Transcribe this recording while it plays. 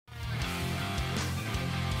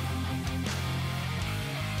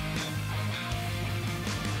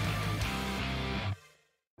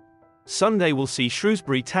Sunday will see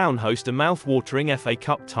Shrewsbury Town host a mouth-watering FA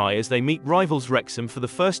Cup tie as they meet rivals Wrexham for the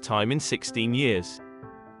first time in 16 years.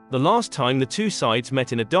 The last time the two sides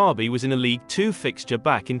met in a derby was in a League Two fixture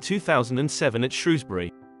back in 2007 at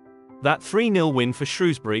Shrewsbury. That 3-0 win for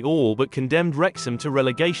Shrewsbury all but condemned Wrexham to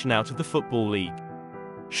relegation out of the Football League.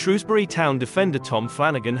 Shrewsbury Town defender Tom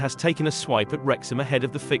Flanagan has taken a swipe at Wrexham ahead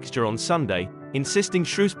of the fixture on Sunday, insisting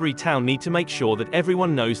Shrewsbury Town need to make sure that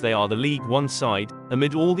everyone knows they are the League One side,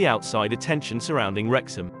 amid all the outside attention surrounding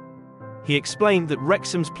Wrexham. He explained that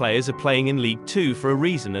Wrexham's players are playing in League Two for a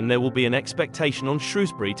reason and there will be an expectation on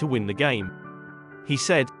Shrewsbury to win the game. He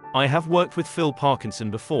said, "I have worked with Phil Parkinson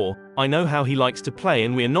before, I know how he likes to play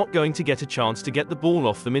and we are not going to get a chance to get the ball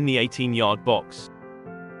off them in the 18-yard box.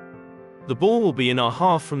 The ball will be in our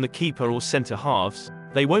half from the keeper or centre halves,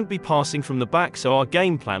 they won't be passing from the back so our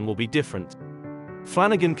game plan will be different."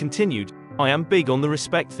 Flanagan continued, "I am big on the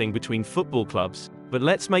respect thing between football clubs, but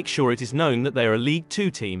let's make sure it is known that they are a League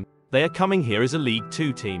Two team, they are coming here as a League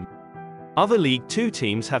Two team. Other League Two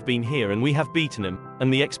teams have been here and we have beaten them,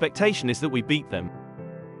 and the expectation is that we beat them."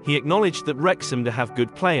 He acknowledged that Wrexham do have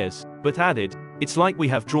good players, but added, "It's like we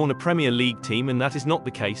have drawn a Premier League team and that is not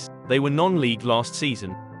the case, they were non-league last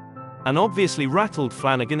season." An obviously rattled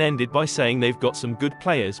Flanagan ended by saying they've got some good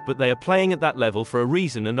players but they are playing at that level for a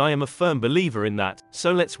reason and I am a firm believer in that,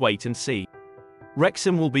 so let's wait and see.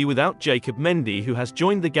 Wrexham will be without Jacob Mendy who has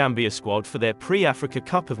joined the Gambia squad for their pre-Africa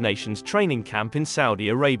Cup of Nations training camp in Saudi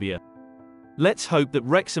Arabia. Let's hope that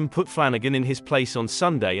Wrexham put Flanagan in his place on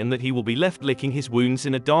Sunday and that he will be left licking his wounds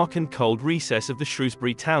in a dark and cold recess of the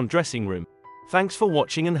Shrewsbury Town dressing room. Thanks for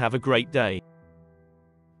watching and have a great day.